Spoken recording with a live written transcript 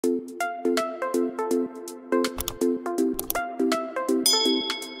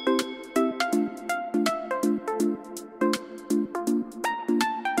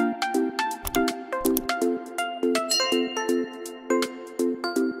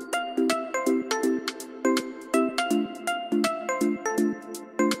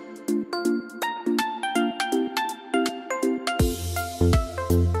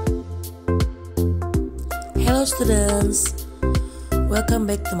Hello students, welcome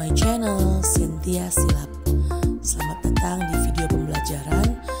back to my channel Cynthia Silap. Selamat datang di video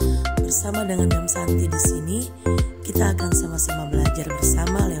pembelajaran bersama dengan Mam Santi di sini. Kita akan sama-sama belajar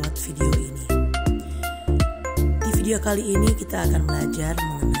bersama lewat video ini. Di video kali ini kita akan belajar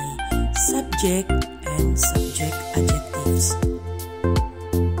mengenai subject and subject adjectives.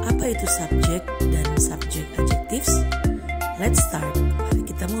 Apa itu subject dan subject adjectives? Let's start. Mari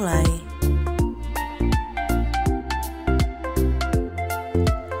kita mulai.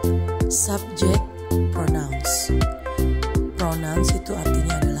 Subject pronouns. Pronouns itu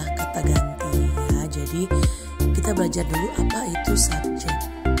artinya adalah kata ganti ya. Jadi kita belajar dulu apa itu subject.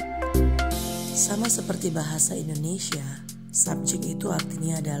 Sama seperti bahasa Indonesia, subject itu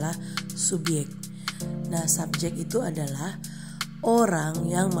artinya adalah subjek. Nah, subjek itu adalah orang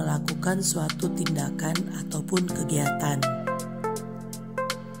yang melakukan suatu tindakan ataupun kegiatan.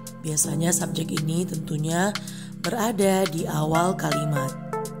 Biasanya subjek ini tentunya berada di awal kalimat.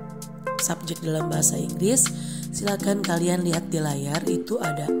 Subjek dalam bahasa Inggris, silakan kalian lihat di layar, itu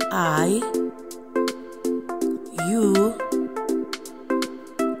ada I, you,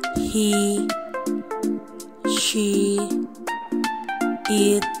 he, she,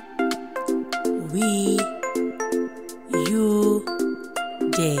 it, we, you,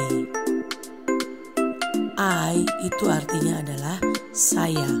 they. I itu artinya adalah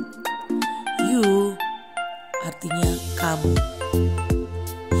saya. You artinya kamu.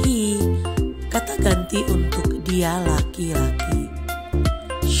 He kata ganti untuk dia laki-laki.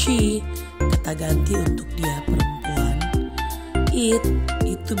 She kata ganti untuk dia perempuan. It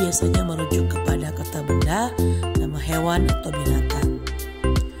itu biasanya merujuk kepada kata benda, nama hewan atau binatang.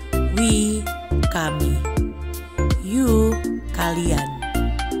 We kami. You kalian.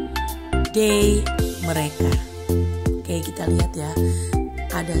 They mereka. Oke, kita lihat ya.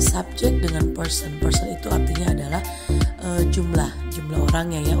 Ada subject dengan person. Person itu artinya adalah jumlah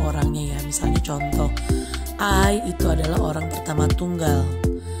orangnya ya. Misalnya contoh, I itu adalah orang pertama tunggal.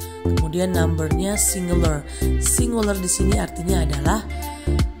 Kemudian numbernya singular. Singular di sini artinya adalah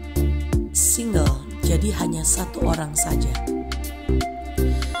single. Jadi hanya satu orang saja.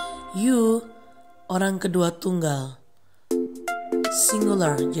 You orang kedua tunggal.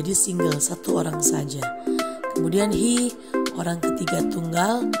 Singular, jadi single, satu orang saja. Kemudian he orang ketiga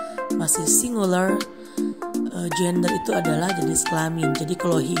tunggal, masih singular. Gender itu adalah jenis kelamin. Jadi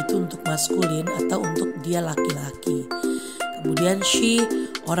kalau he itu untuk maskulin atau untuk dia laki-laki. Kemudian she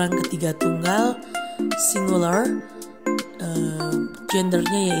orang ketiga tunggal, singular.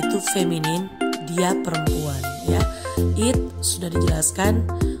 Gendernya yaitu feminin, dia perempuan ya. It sudah dijelaskan,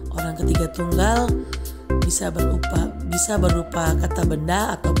 orang ketiga tunggal, bisa berupa kata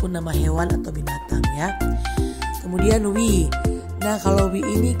benda ataupun nama hewan atau binatang ya. Kemudian we. Nah, kalau we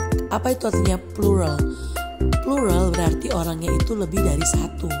ini apa itu artinya? Plural. Plural berarti orangnya itu lebih dari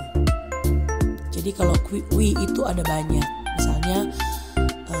satu. Jadi kalau we itu ada banyak. Misalnya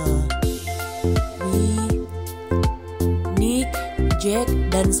we, Nick, Jack,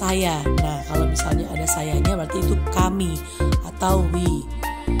 dan saya. Nah, kalau misalnya ada sayanya berarti itu kami atau we.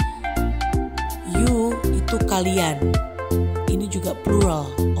 You itu kalian. Ini juga plural,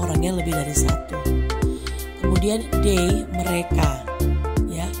 orangnya lebih dari satu. Kemudian they mereka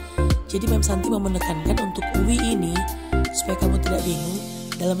ya. Jadi Mam Santi mau menekankan untuk we ini supaya kamu tidak bingung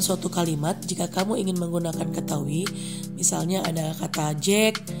dalam suatu kalimat. Jika kamu ingin menggunakan kata we, misalnya ada kata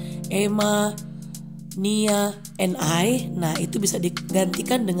Jack, Emma, Nia, and I. Nah, itu bisa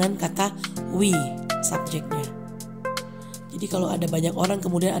digantikan dengan kata we subjeknya. Jadi kalau ada banyak orang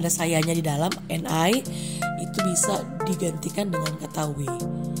kemudian ada sayanya di dalam, and I, itu bisa digantikan dengan kata we.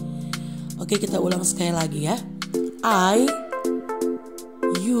 Oke, kita ulang sekali lagi ya. I,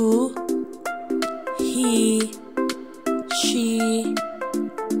 you, he, she,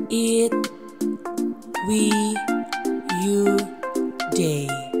 it, we, you, they.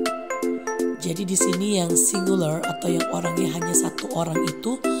 Jadi di sini yang singular atau yang orangnya hanya satu orang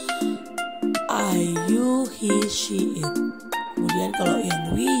itu I, you, he, she, it. Kemudian kalau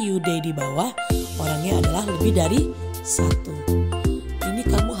yang we, you, they di bawah, orangnya adalah lebih dari satu. Ini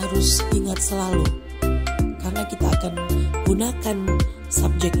kamu harus ingat selalu, karena kita akan gunakan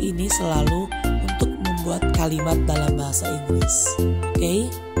subjek ini selalu untuk membuat kalimat dalam bahasa Inggris. Oke?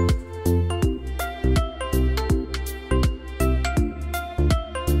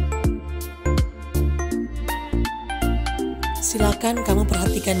 Silakan kamu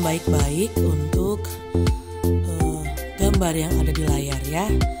perhatikan baik-baik untuk gambar yang ada di layar ya.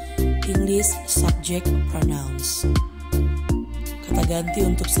 English Subject Pronouns. Kata ganti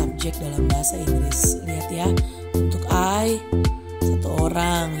untuk subjek dalam bahasa Inggris. Lihat ya, untuk I, satu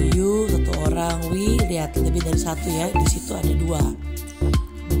orang, you satu orang, we lihat lebih dari satu ya, di situ ada dua.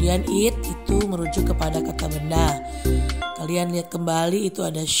 Kemudian it itu merujuk kepada kata benda. Kalian lihat kembali itu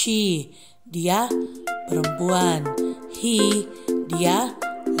ada she, dia perempuan, he, dia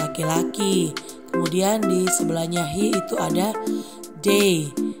laki-laki. Kemudian di sebelahnya he itu ada they.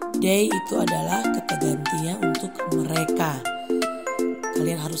 They itu adalah kata gantinya untuk mereka.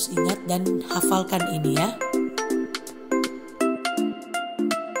 Kalian harus ingat dan hafalkan ini ya.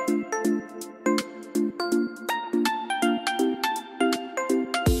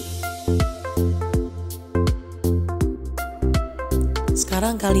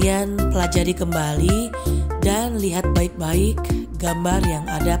 Sekarang kalian pelajari kembali dan lihat baik-baik gambar yang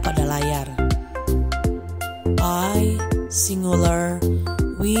ada pada layar. I, singular,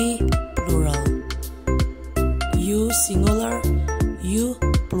 we, plural. You, singular, you,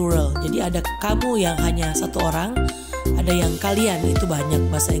 plural. Jadi ada kamu yang hanya satu orang, ada yang kalian itu banyak,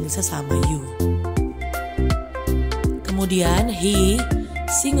 bahasa Inggrisnya sama you. Kemudian he,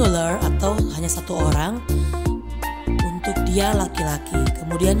 singular atau hanya satu orang, untuk dia laki-laki.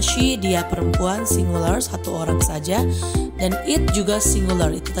 Kemudian she, dia perempuan, singular, satu orang saja. Dan it juga singular.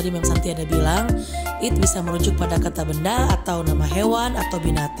 Itu tadi Mam Santi ada bilang, it bisa merujuk pada kata benda atau nama hewan atau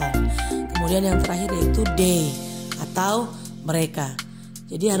binatang. Kemudian yang terakhir yaitu they atau mereka.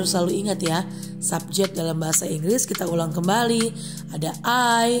 Jadi harus selalu ingat ya, subjek dalam bahasa Inggris kita ulang kembali. Ada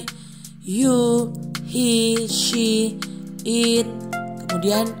I, you, he, she, it.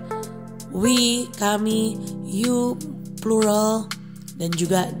 Kemudian we, kami, you, plural, dan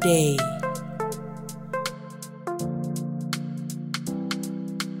juga they.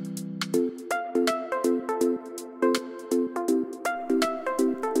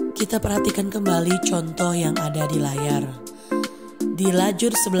 Kita perhatikan kembali contoh yang ada di layar. Di lajur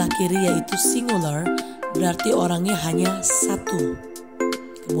sebelah kiri yaitu singular, berarti orangnya hanya satu.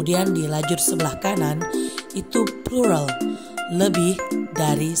 Kemudian di lajur sebelah kanan itu plural, lebih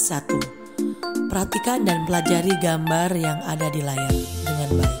dari satu. Perhatikan dan pelajari gambar yang ada di layar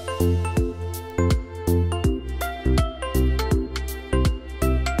dengan baik.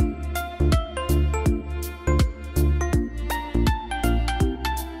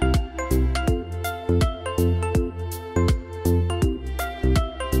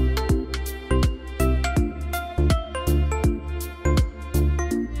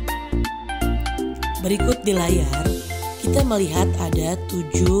 Berikut di layar, kita melihat ada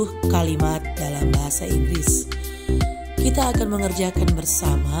 7 kalimat dalam bahasa Inggris. Kita akan mengerjakan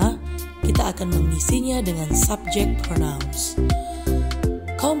bersama, kita akan mengisinya dengan subject pronouns.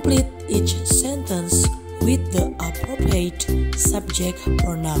 Complete each sentence with the appropriate subject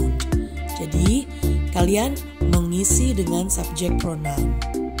pronoun. Jadi, kalian mengisi dengan subject pronoun.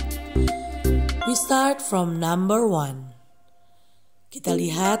 We start from number 1. Kita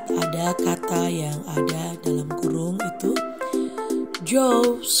lihat ada kata yang ada dalam kurung itu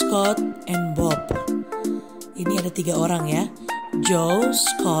Joe, Scott, and Bob. Ini ada 3 orang ya. Joe,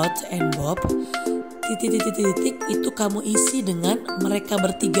 Scott, and Bob. Titik-titik itu kamu isi dengan mereka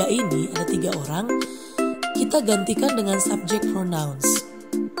bertiga ini, ada 3 orang. Kita gantikan dengan subject pronouns.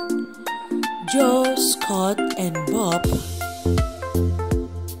 Joe, Scott, and Bob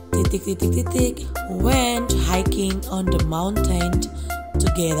titik went hiking on the mountain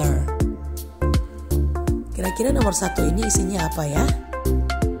together. Kira-kira nomor 1 ini isinya apa ya?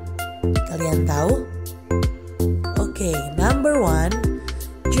 Kalian tahu? Oke, number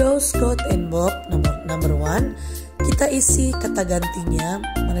 1, Joe, Scott, and Bob. Number 1, kita isi kata gantinya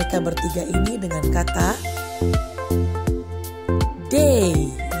mereka bertiga ini dengan kata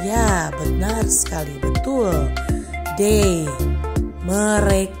they. Ya, benar sekali, betul. They,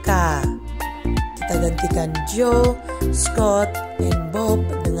 mereka. Kita gantikan Joe, Scott, and Bob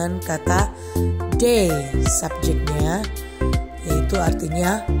dengan kata they. Subjeknya yaitu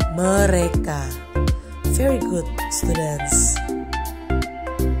artinya mereka. Very good, students.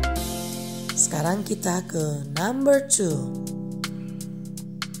 Sekarang kita ke number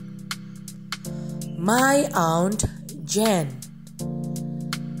 2. My Aunt Jen.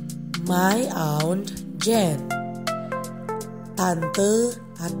 My Aunt Jen. Tante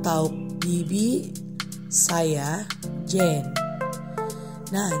atau bibi saya Jen.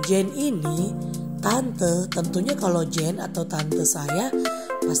 Nah, Jen ini tante. Tentunya kalau Jen atau tante saya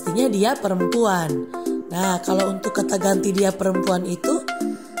pastinya dia perempuan. Nah, kalau untuk kata ganti dia perempuan itu,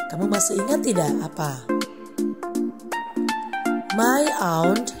 kamu masih ingat tidak apa? My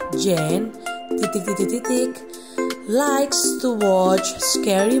Aunt Jen likes to watch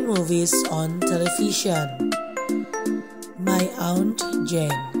scary movies on television. My Aunt Jen.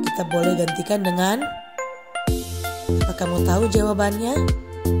 Kita boleh gantikan dengan Apa kamu tahu jawabannya?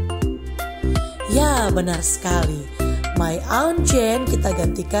 Ya, benar sekali. My Aunt Jane kita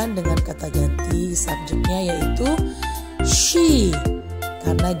gantikan dengan kata ganti subjeknya yaitu she.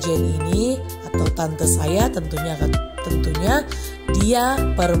 Karena Jane ini atau tante saya tentunya dia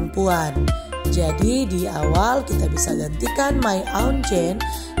perempuan. Jadi di awal kita bisa gantikan my Aunt Jane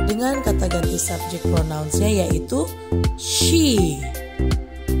dengan kata ganti subject pronouns-nya yaitu she.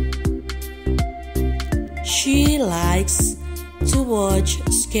 She likes to watch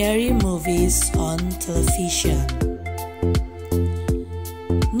scary movies on television.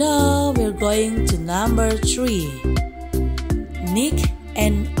 Now we're going to number 3. Nick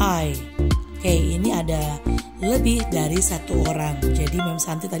and I. Oke, ini ada lebih dari satu orang. Jadi Mam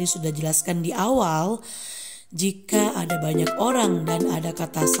Santi tadi sudah jelaskan di awal, jika ada banyak orang dan ada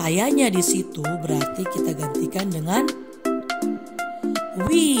kata sayanya di situ, berarti kita gantikan dengan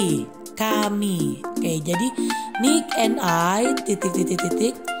we, kami. Oke, jadi Nick and I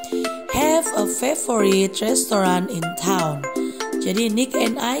have a favorite restaurant in town. Jadi Nick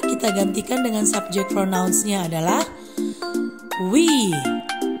and I kita gantikan dengan subject pronouns-nya adalah we.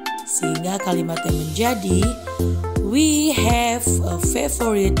 Sehingga kalimatnya menjadi we have a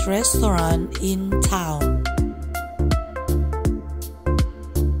favorite restaurant in town.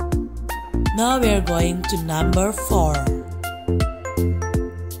 Now we're going to number 4.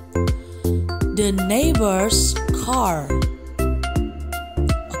 The neighbor's car.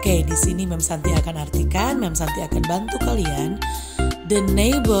 Oke, di sini Mam Santi akan artikan, Mam Santi akan bantu kalian. The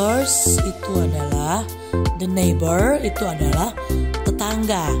neighbor itu adalah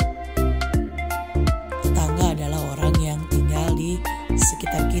tetangga. Tetangga adalah orang yang tinggal di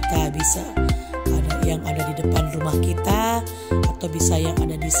sekitar kita, bisa ada yang ada di depan rumah kita, atau bisa yang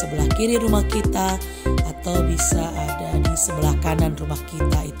ada di sebelah kiri rumah kita, atau bisa ada di sebelah kanan rumah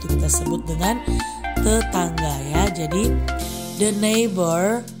kita. Itu kita sebut dengan tetangga ya. Jadi the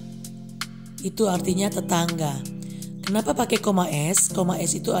neighbor itu artinya tetangga. Kenapa pakai koma S? Koma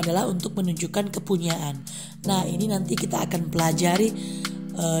S itu adalah untuk menunjukkan kepunyaan. Nah, ini nanti kita akan pelajari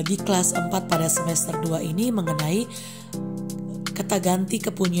di kelas 4 pada semester 2 ini mengenai kata ganti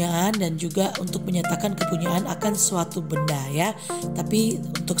kepunyaan dan juga untuk menyatakan kepunyaan akan suatu benda ya. Tapi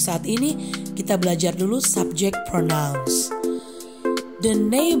untuk saat ini kita belajar dulu subject pronouns. The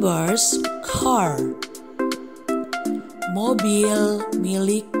neighbor's car. Mobil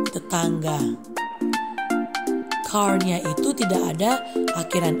milik tetangga. Car-nya itu tidak ada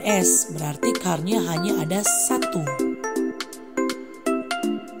akhiran S, berarti car-nya hanya ada satu.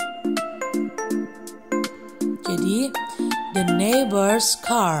 Jadi, the neighbor's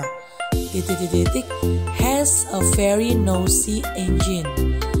car has a very noisy engine.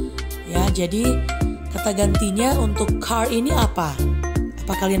 Ya, jadi kata gantinya untuk car ini apa?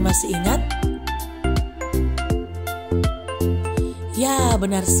 Apa kalian masih ingat? Ya,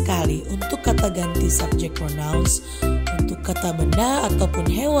 benar sekali. Untuk kata ganti subject pronouns, untuk kata benda ataupun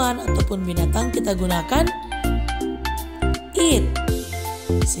hewan ataupun binatang kita gunakan it.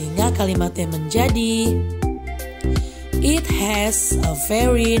 Sehingga kalimatnya menjadi it has a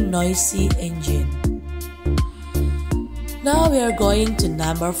very noisy engine. Now we are going to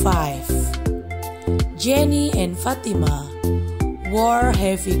number 5. Jenny and Fatima wore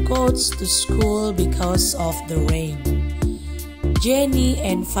heavy coats to school because of the rain. Jenny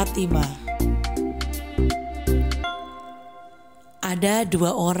and Fatima. Ada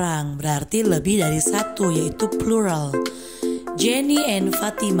dua orang, berarti lebih dari satu, yaitu plural. Jenny and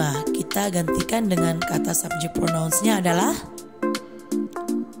Fatima kita gantikan dengan kata subject pronouns-nya adalah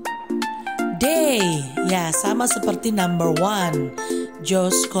they. Ya, sama seperti number 1,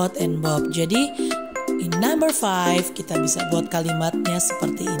 Joe, Scott, and Bob. Jadi in number 5 kita bisa buat kalimatnya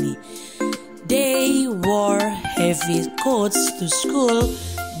seperti ini. They wore heavy coats to school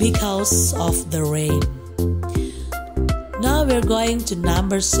because of the rain. Now we're going to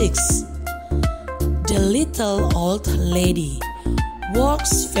number 6. The little old lady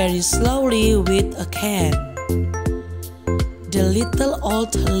walks very slowly with a can. The little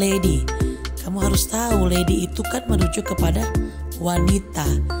old lady. Kamu harus tahu, lady itu kan merujuk kepada wanita.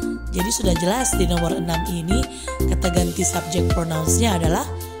 Jadi sudah jelas di nomor 6 ini kata ganti subject pronouns-nya adalah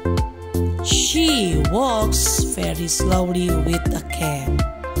she walks very slowly with a can.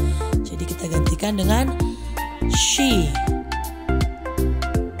 Jadi kita gantikan dengan she.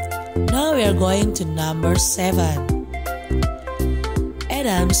 Now we are going to number 7.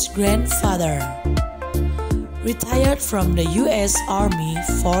 Adam's grandfather retired from the US Army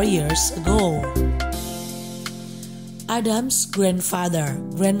 4 years ago. Adam's grandfather.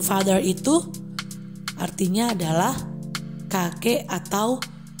 Grandfather itu artinya adalah kakek atau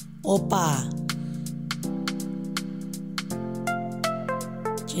opa.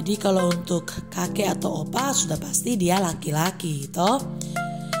 Jadi kalau untuk kakek atau opa sudah pasti dia laki-laki, toh.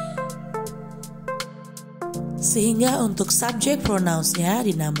 Sehingga untuk subject pronouns-nya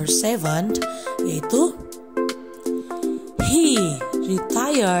di number 7 yaitu he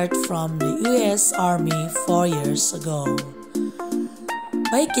retired from the US Army 4 years ago.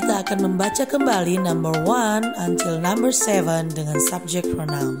 Baik, kita akan membaca kembali number 1 until number 7 dengan subject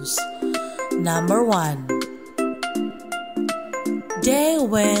pronouns. Number 1. They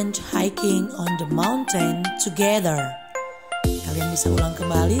went hiking on the mountain together. Kalian bisa ulang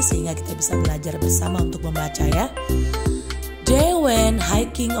kembali sehingga kita bisa belajar bersama untuk membaca ya. They went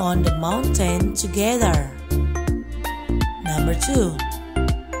hiking on the mountain together. Number 2.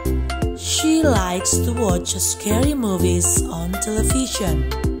 She likes to watch scary movies on television.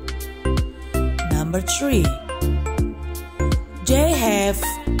 Number 3.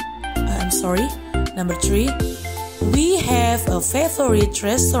 Number 3. We have a favorite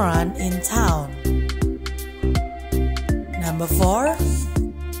restaurant in town. Number 4.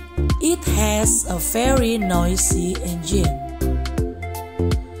 It has a very noisy engine.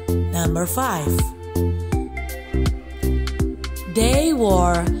 Number 5. They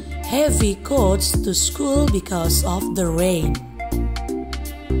wore heavy coats to school because of the rain.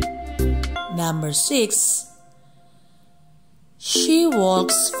 Number 6. She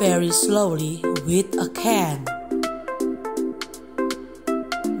walks very slowly with a can.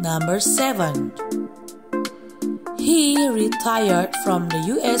 Number 7. He retired from the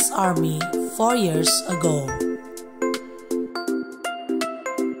US Army 4 years ago.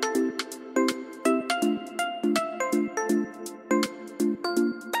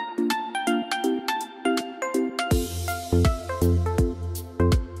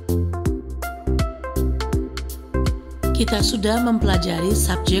 Kita sudah mempelajari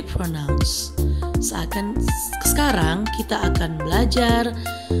subject pronouns. Sekarang kita akan belajar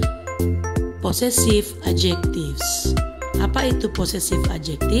possessive adjectives. Apa itu possessive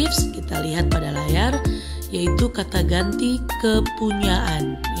adjectives? Kita lihat pada layar, yaitu kata ganti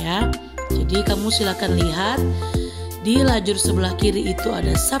kepunyaan ya. Jadi kamu silakan lihat di lajur sebelah kiri itu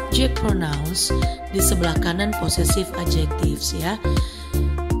ada subject pronouns, di sebelah kanan possessive adjectives ya.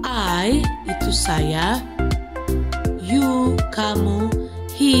 I itu saya, you kamu,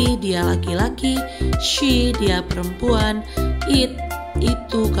 he dia laki-laki, she dia perempuan, it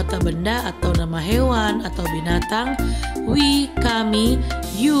itu kata benda atau nama hewan atau binatang, we kami,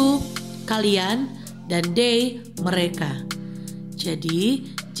 you kalian, dan they mereka. Jadi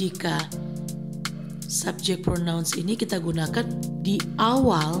jika subject pronouns ini kita gunakan di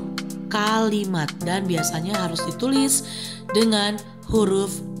awal kalimat dan biasanya harus ditulis dengan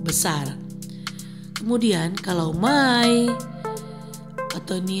huruf besar. Kemudian kalau my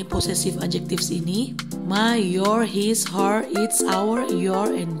atau ini possessive adjectives ini, my, your, his, her, its, our,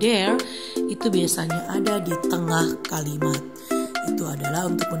 your, and their, itu biasanya ada di tengah kalimat. Itu adalah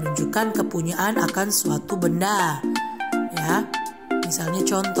untuk menunjukkan kepunyaan akan suatu benda ya. Misalnya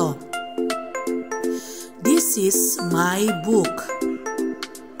contoh, this is my book.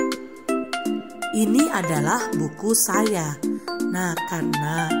 Ini adalah buku saya. Nah,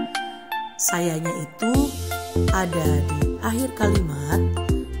 karena sayanya itu ada di akhir kalimat,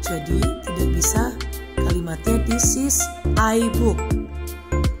 jadi tidak bisa kalimatnya this is I book.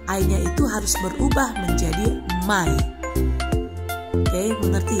 I-nya itu harus berubah menjadi my. Oke,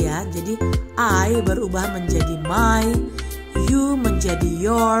 mengerti ya? Jadi I berubah menjadi my, you menjadi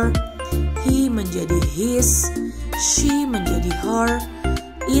your, he menjadi his, she menjadi her,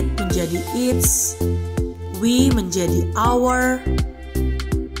 it menjadi its, we menjadi our,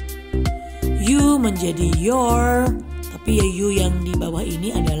 you menjadi your. Tapi ya you yang di bawah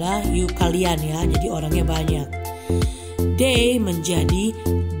ini adalah you kalian ya, jadi orangnya banyak. They menjadi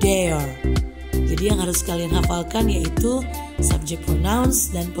their. Jadi yang harus kalian hafalkan yaitu subject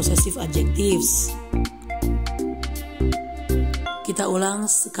pronouns dan possessive adjectives. Kita ulang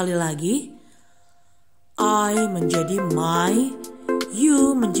sekali lagi. I menjadi my,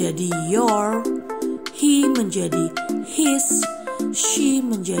 you menjadi your, he menjadi his, she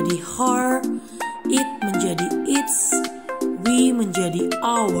menjadi her, it menjadi its, we menjadi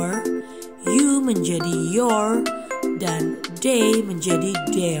our, you menjadi your, dan they menjadi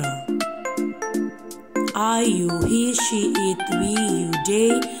their. I, you, he, she, it, we, you,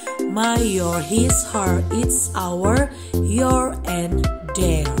 they, my, your, his, her, its, our, your, and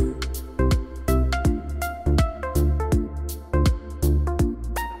their.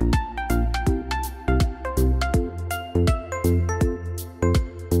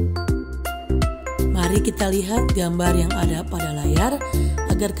 Mari kita lihat gambar yang ada pada layar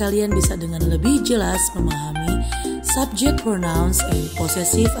agar kalian bisa dengan lebih jelas memahami Subject pronouns and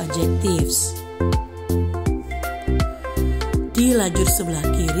possessive adjectives. Di lajur sebelah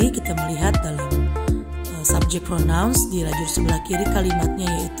kiri kita melihat dalam subject pronouns, di lajur sebelah kiri kalimatnya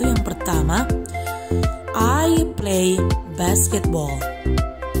yaitu yang pertama, I play basketball.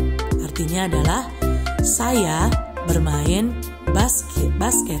 Artinya adalah saya bermain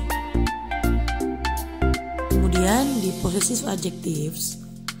basket. Kemudian di possessive adjectives,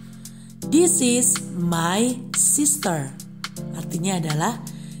 this is my sister. Artinya adalah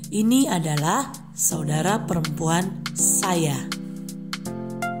ini adalah saudara perempuan saya.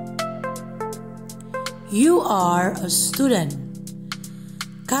 You are a student.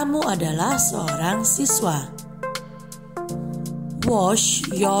 Kamu adalah seorang siswa. Wash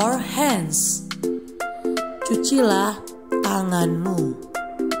your hands. Cucilah tanganmu.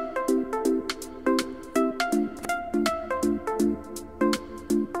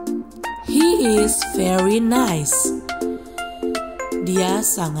 He is very nice. Dia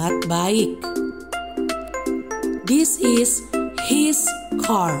sangat baik. This is his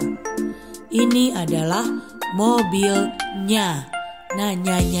car. Ini adalah mobilnya. Nah,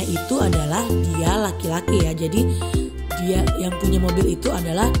 nyanya itu adalah dia laki-laki ya. Jadi dia yang punya mobil itu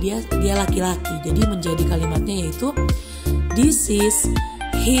adalah dia laki-laki. Jadi menjadi kalimatnya yaitu this is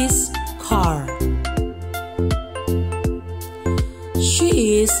his car.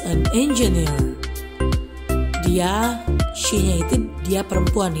 She is an engineer. She-nya itu dia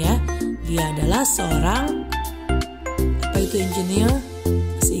perempuan ya. Dia adalah seorang, apa itu engineer?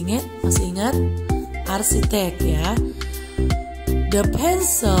 Masih ingat? Arsitek ya. The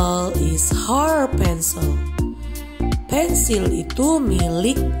pencil is her pencil. Pensil itu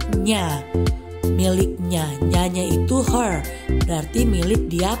miliknya. Nyanya itu her, berarti milik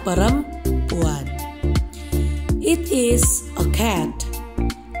dia perempuan. It is a cat.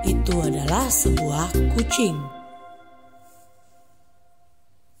 Itu adalah sebuah kucing.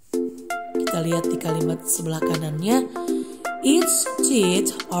 Kita lihat di kalimat sebelah kanannya, its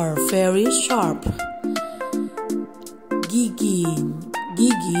teeth are very sharp.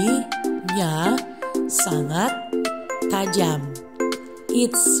 Giginya sangat tajam.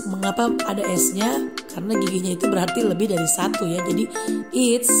 Its, mengapa ada S-nya? Karena giginya itu berarti lebih dari satu ya. Jadi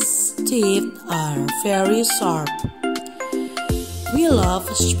its teeth are very sharp. We love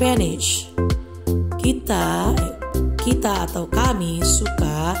Spanish. Kita atau kami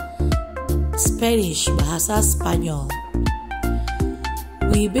suka Spanish, bahasa Spanyol.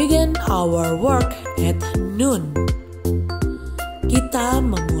 We begin our work at noon. Kita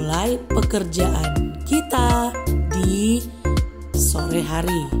memulai pekerjaan kita di sore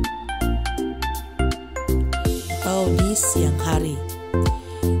hari atau di siang hari.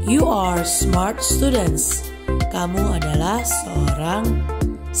 You are smart students. Kamu adalah seorang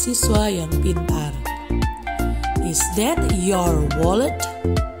siswa yang pintar. Is that your wallet?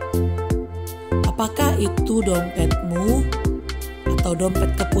 Apakah itu dompetmu atau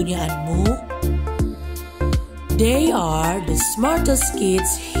dompet kepunyaanmu? They are the smartest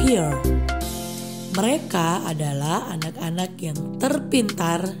kids here. Mereka adalah anak-anak yang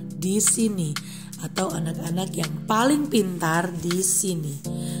terpintar di sini atau anak-anak yang paling pintar di sini.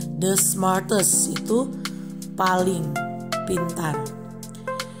 The smartest itu paling pintar.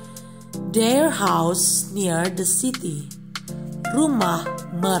 Their house near the city. Rumah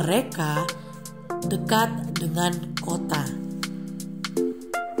mereka dekat dengan kota.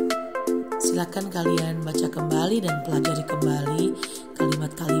 Silakan kalian baca kembali dan pelajari kembali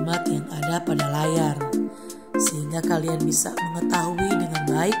kalimat-kalimat yang ada pada layar, sehingga kalian bisa mengetahui dengan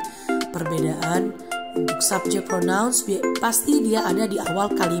baik perbedaan. Untuk subject pronouns pasti dia ada di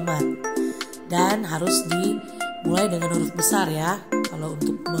awal kalimat dan harus dimulai dengan huruf besar ya kalau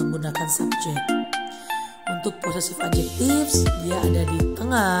untuk menggunakan subject. Untuk possessive adjectives dia ada di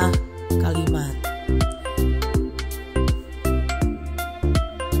tengah kalimat.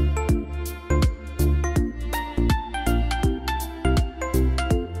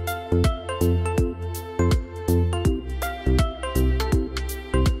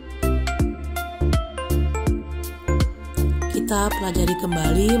 Kita pelajari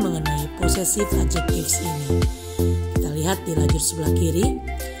kembali mengenai possessive adjectives ini. Kita lihat di lajur sebelah kiri.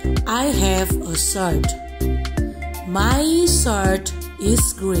 I have a shirt. My shirt is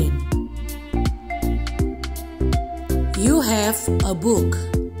green. You have a book.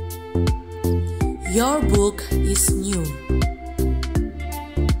 Your book is new.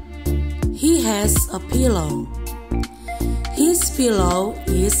 He has a pillow. His pillow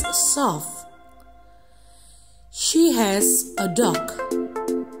is soft. She has a dog.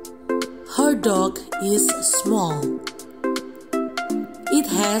 Her dog is small. It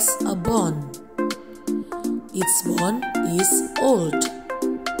has a bone. its bone is old.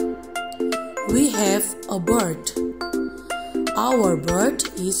 We have a bird. Our bird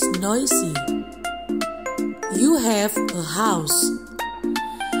is noisy. You have a house.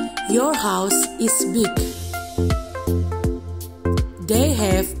 Your house is big. They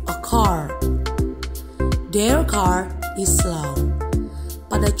have a car. Their car is slow.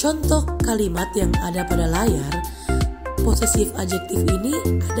 Pada contoh kalimat yang ada pada layar, possessive adjective ini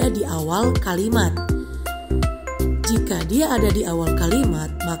ada di awal kalimat. Jika dia ada di awal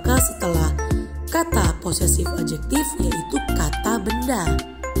kalimat, maka setelah kata possessive adjective yaitu kata benda.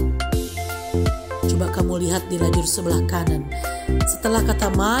 Coba kamu lihat di lajur sebelah kanan. Setelah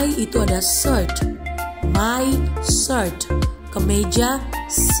kata my itu ada shirt. My shirt, kemeja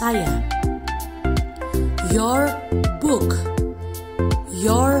saya. Your book.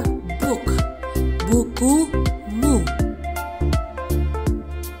 Your book, bukumu.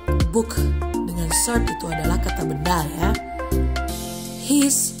 Book dengan shirt itu adalah kata benda ya.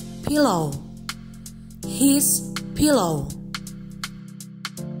 His pillow. His pillow.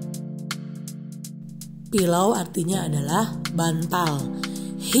 Pillow artinya adalah bantal.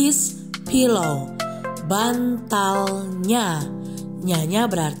 His pillow, bantalnya. Nyanya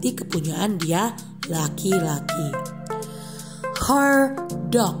berarti kepunyaan dia laki-laki. Her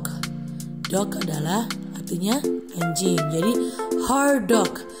dog. Dog adalah artinya anjing. Jadi her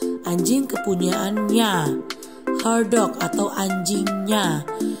dog, anjing kepunyaannya. Her dog atau anjingnya.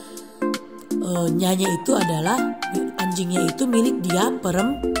 Nyanya itu adalah anjingnya itu milik dia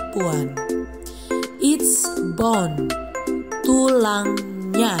perempuan. Its bone,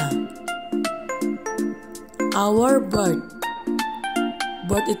 tulangnya. Our bird.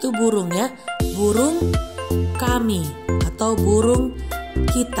 Bird itu burung ya. Burung kami atau burung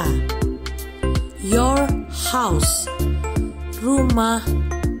kita. Your house, rumah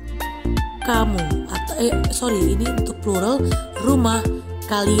kamu atau ini untuk plural, rumah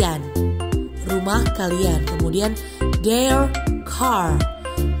kalian. Rumah kalian. Kemudian their car,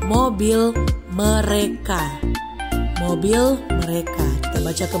 mobil mereka. Mobil mereka. Kita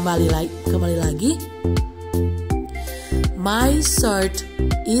baca kembali lagi. My shirt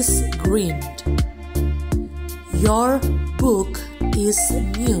is green. Your book is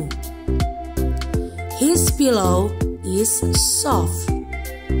new. His pillow is soft.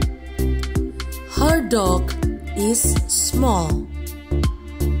 Her dog is small.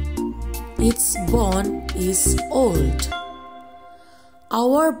 Its bone is old.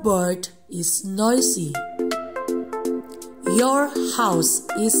 Our bird is noisy. Your house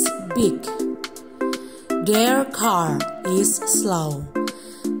is big. Their car is slow.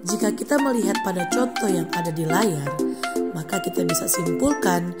 Jika kita melihat pada contoh yang ada di layar, maka kita bisa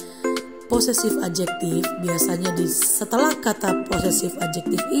simpulkan possessive adjective biasanya setelah kata possessive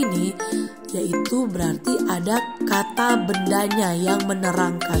adjective ini yaitu berarti ada kata bendanya yang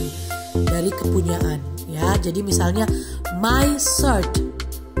menerangkan dari kepunyaan ya. Jadi misalnya my shirt,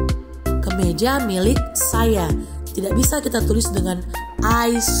 kemeja milik saya. Tidak bisa kita tulis dengan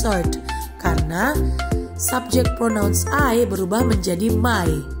I shirt karena subject pronouns I berubah menjadi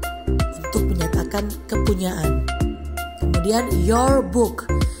my untuk menyatakan kepunyaan. Kemudian your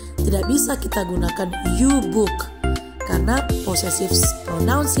book, tidak bisa kita gunakan you book karena possessive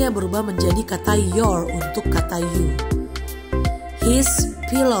pronouns-nya berubah menjadi kata your untuk kata you. His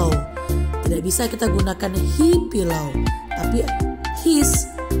pillow, tidak bisa kita gunakan he pillow tapi his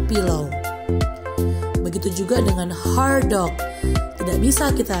pillow. Begitu juga dengan her dog, tidak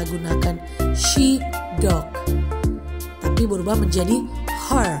bisa kita gunakan she dog tapi berubah menjadi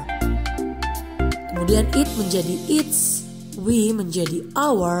her. Kemudian it menjadi its, we menjadi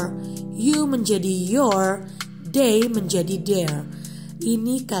our, you menjadi your, they menjadi their.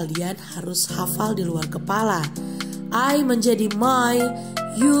 Ini kalian harus hafal di luar kepala. I menjadi my,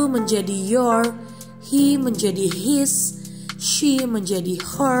 you menjadi your, he menjadi his, she menjadi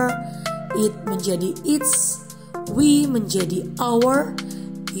her, it menjadi its, we menjadi our,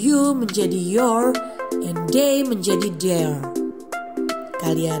 you menjadi your, and they menjadi their.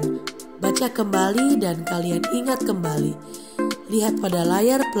 Kalian baca kembali dan kalian ingat kembali. Lihat pada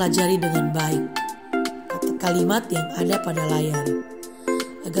layar, pelajari dengan baik kalimat yang ada pada layar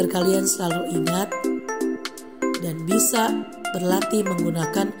agar kalian selalu ingat dan bisa berlatih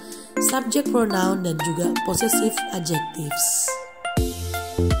menggunakan subject pronoun dan juga possessive adjectives.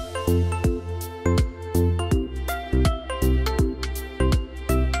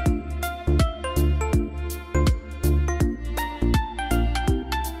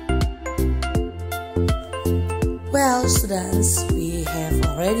 Well, students, we have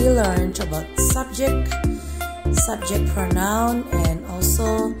already learned about subject pronoun, and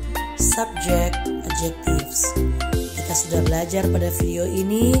also subject adjectives. Kita sudah belajar pada video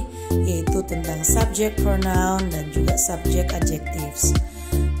ini yaitu tentang subject pronoun dan juga subject adjectives.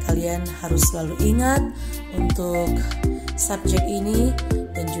 Kalian harus selalu ingat untuk subject ini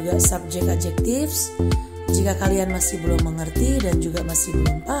dan juga subject adjectives. Jika kalian masih belum mengerti dan juga masih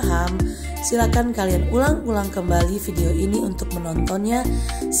belum paham, silakan kalian ulang-ulang kembali video ini untuk menontonnya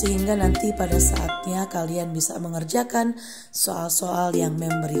sehingga nanti pada saatnya kalian bisa mengerjakan soal-soal yang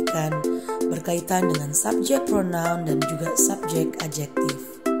memberikan berkaitan dengan subject pronoun dan juga subject adjective.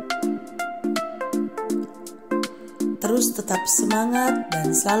 Terus tetap semangat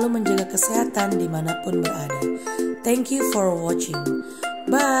dan selalu menjaga kesehatan dimanapun berada. Thank you for watching.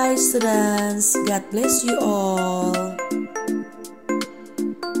 Bye students. God bless you all.